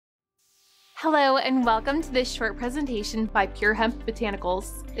Hello and welcome to this short presentation by Pure Hemp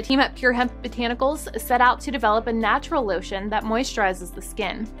Botanicals. The team at Pure Hemp Botanicals set out to develop a natural lotion that moisturizes the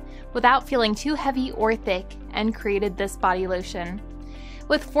skin without feeling too heavy or thick, and created this body lotion.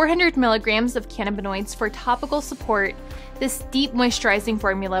 With 400 milligrams of cannabinoids for topical support, this deep moisturizing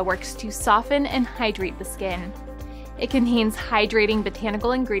formula works to soften and hydrate the skin. It contains hydrating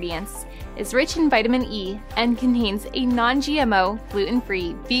botanical ingredients, is rich in vitamin E, and contains a non-GMO,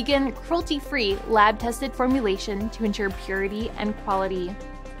 gluten-free, vegan, cruelty-free, lab-tested formulation to ensure purity and quality.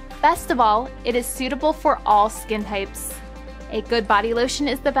 Best of all, it is suitable for all skin types. A good body lotion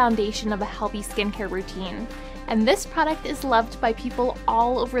is the foundation of a healthy skincare routine, and this product is loved by people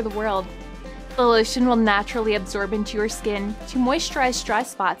all over the world. The lotion will naturally absorb into your skin to moisturize dry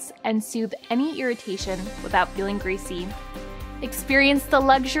spots and soothe any irritation without feeling greasy. Experience the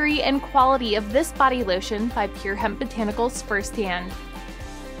luxury and quality of this body lotion by Pure Hemp Botanicals firsthand.